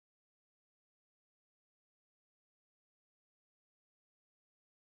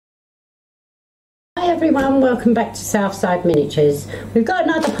everyone, welcome back to Southside Miniatures. We've got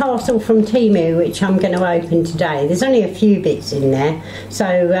another parcel from Temu which I'm going to open today. There's only a few bits in there,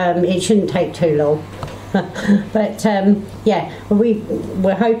 so it shouldn't take too long. But yeah,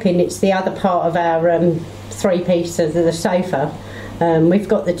 we're hoping it's the other part of our three-piece of the sofa. We've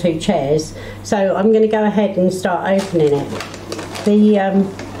got the two chairs, so I'm going to go ahead and start opening it.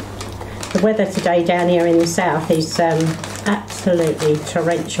 The weather today down here in the south is absolutely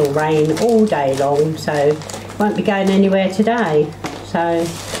torrential rain all day long, so won't be going anywhere today. So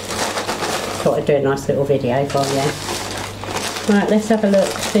thought I'd do a nice little video for you. Right, let's have a look,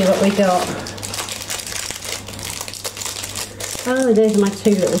 see what we got. Oh, there's my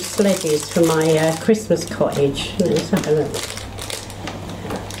two little sledges for my Christmas cottage. Let's have a look.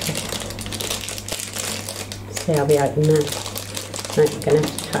 See how we open that. No, I'm going to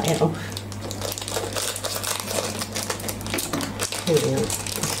have to cut it off. There we are.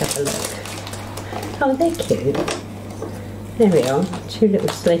 Let's have a look. Oh, they're cute. There we are. Two little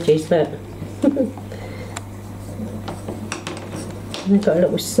sledges, look. They've got a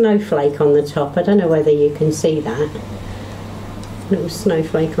little snowflake on the top. I don't know whether you can see that. Little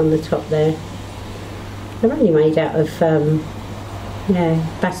snowflake on the top there. They're only made out of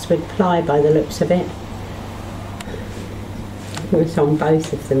basswood ply by the looks of it. It's on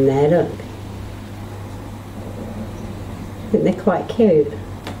both of them there, look. I think they're quite cute.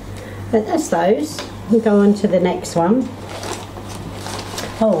 But that's those. We'll go on to the next one.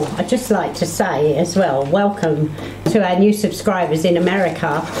 Oh, I'd just like to say as well, welcome to our new subscribers in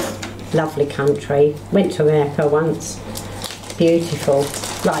America. Lovely country. Went to America once. Beautiful.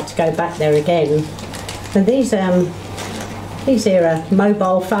 Like to go back there again. And these here are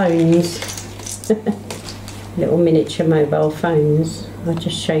mobile phones. Little miniature mobile phones. I'll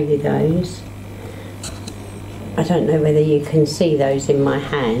just show you those. I don't know whether you can see those in my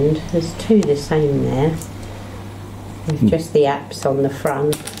hand. There's two the same there. With just the apps on the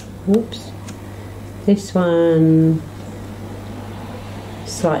front. Oops. This one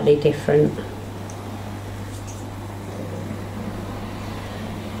slightly different.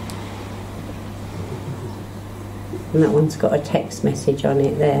 And that one's got a text message on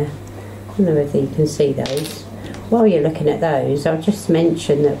it there. I don't know whether you can see those. While you're looking at those, I'll just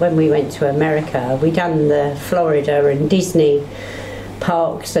mention that when we went to America, we done the Florida and Disney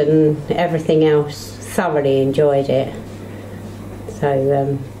parks and everything else. Thoroughly enjoyed it.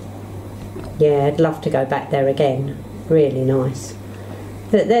 So yeah, I'd love to go back there again. Really nice.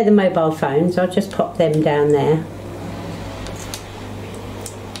 They're the mobile phones. I'll just pop them down there.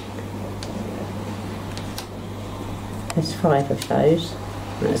 There's 5 of those.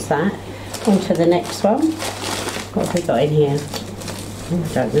 That's that. On to the next one. What have we got in here? Oh,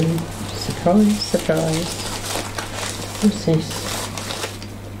 I don't know. Surprise, surprise. What's this?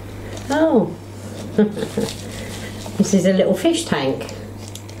 Oh! This is a little fish tank.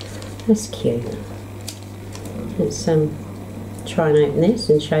 That's cute. Let's try and open this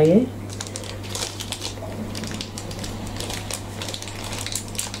and show you.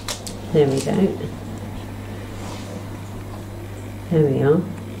 There we go. There we are.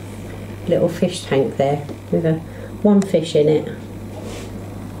 Little fish tank there with one fish in it.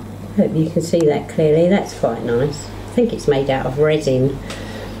 Hope you can see that clearly. That's quite nice. I think it's made out of resin.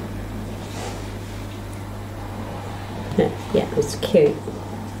 Yeah, it's cute.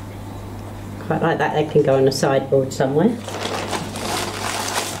 Quite like that. They can go on a sideboard somewhere.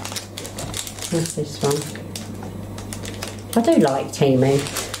 What's this one? I do like Temu.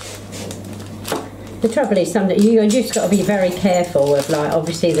 The trouble is, you just got to be very careful of, like,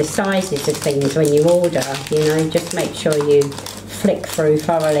 obviously the sizes of things when you order. You know, just make sure you flick through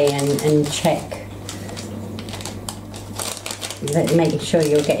thoroughly and check. Making sure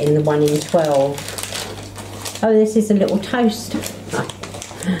you're getting the 1 in 12. Oh, this is a little toast. I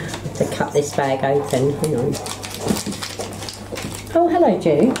have to cut this bag open. Hang on. Oh, hello,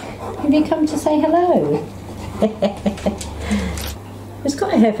 Duke. Have you come to say hello? It's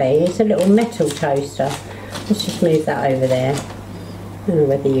quite heavy. It's a little metal toaster. Let's just move that over there. I don't know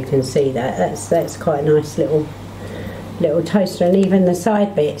whether you can see that. That's quite a nice little toaster, and even the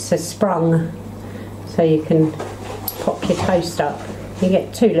side bits are sprung, so you can pop your toast up. You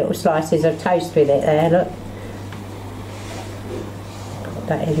get 2 little slices of toast with it there. Look. Put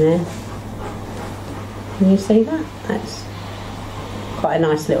that in there. Can you see that? That's quite a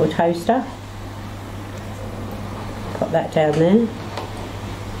nice little toaster. Pop that down there.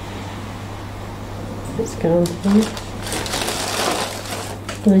 Let's go on to that.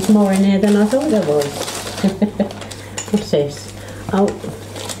 There's more in there than I thought there was. What's this? Oh,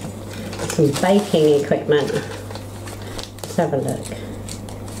 some baking equipment. Let's have a look.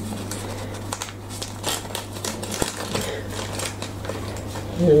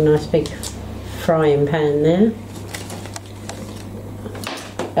 And a nice big frying pan there.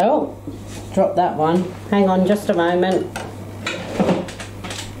 Oh, drop that one. Hang on just a moment.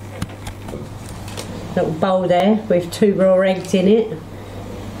 Little bowl there with 2 raw eggs in it.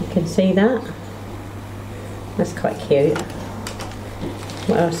 You can see that. That's quite cute.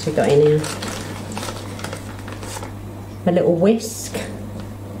 What else we got in here? A little whisk.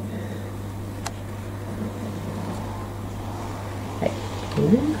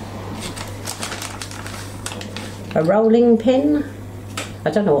 A rolling pin.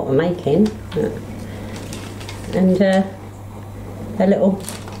 I don't know what we're making. And a little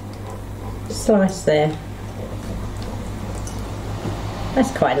slice there.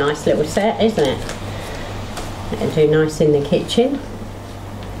 That's quite a nice little set, isn't it? It'll do nice in the kitchen.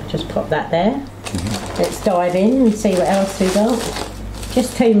 Just pop that there. Let's dive in and see what else we got.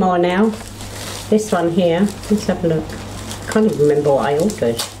 Just 2 more now. This one here, let's have a look. I can't even remember what I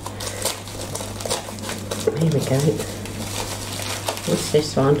ordered. Here we go. What's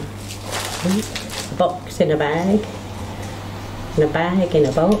this one? A box in a bag. In a bag in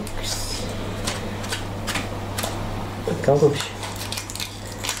a box. Oh gosh.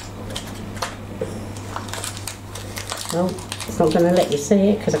 Well, it's not going to let you see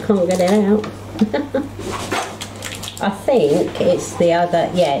it because I can't get it out. I think it's the other,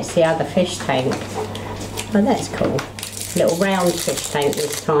 yeah, it's the other fish tank. Oh, that's cool. Little round fish tank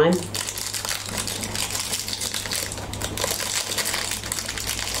this time.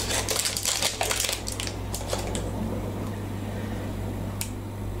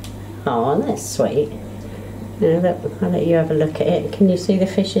 Oh, that's sweet. Now, look, I'll let you have a look at it. Can you see the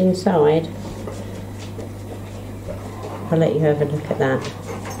fish inside? I'll let you have a look at that.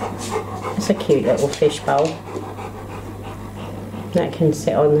 It's a cute little fish bowl. That can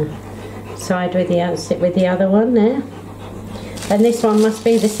sit on the side with the other one there. And this one must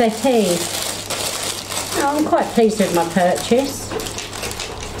be the settee. Oh, I'm quite pleased with my purchase.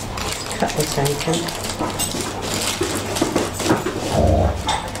 Cut this open.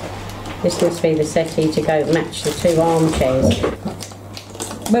 This must be the settee to go match the 2 armchairs.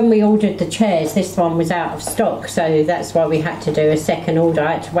 When we ordered the chairs, this one was out of stock, so that's why we had to do a second order.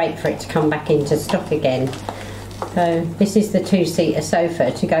 I had to wait for it to come back into stock again. So this is the 2-seater sofa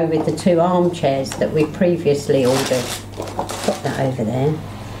to go with the 2 armchairs that we previously ordered. Put that over there.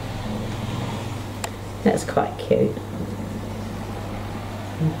 That's quite cute.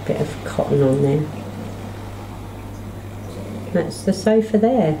 A bit of cotton on there. That's the sofa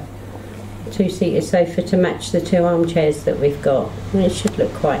there. 2-seater sofa to match the 2 armchairs that we've got. And it should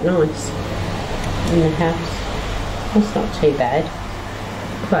look quite nice in the house. That's not too bad.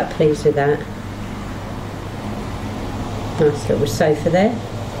 Quite pleased with that. Nice little sofa there.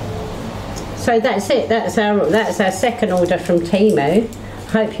 So that's it. That's our second order from Temu.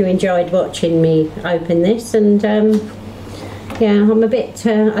 Hope you enjoyed watching me open this. And yeah, I'm a bit,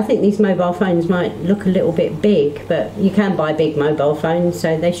 I think these mobile phones might look a little bit big, but you can buy big mobile phones,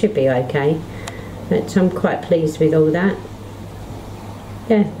 so they should be okay. But I'm quite pleased with all that.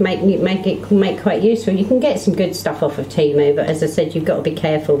 Yeah, make quite useful. You can get some good stuff off of Temu, but as I said, you've got to be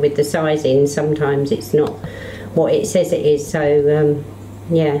careful with the sizing. Sometimes it's not what it says it is, so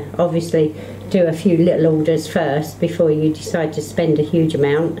yeah, obviously do a few little orders first before you decide to spend a huge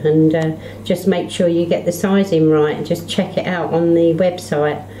amount, and just make sure you get the sizing right and just check it out on the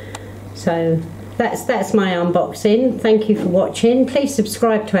website. So that's my unboxing. Thank you for watching. Please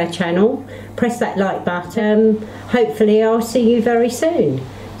subscribe to our channel, press that like button. Hopefully I'll see you very soon.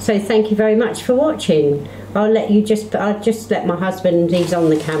 So thank you very much for watching. I'll just let my husband, he's on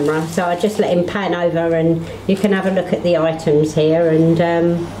the camera, so I'll just let him pan over and you can have a look at the items here, and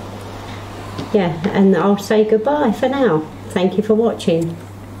yeah, and I'll say goodbye for now. Thank you for watching.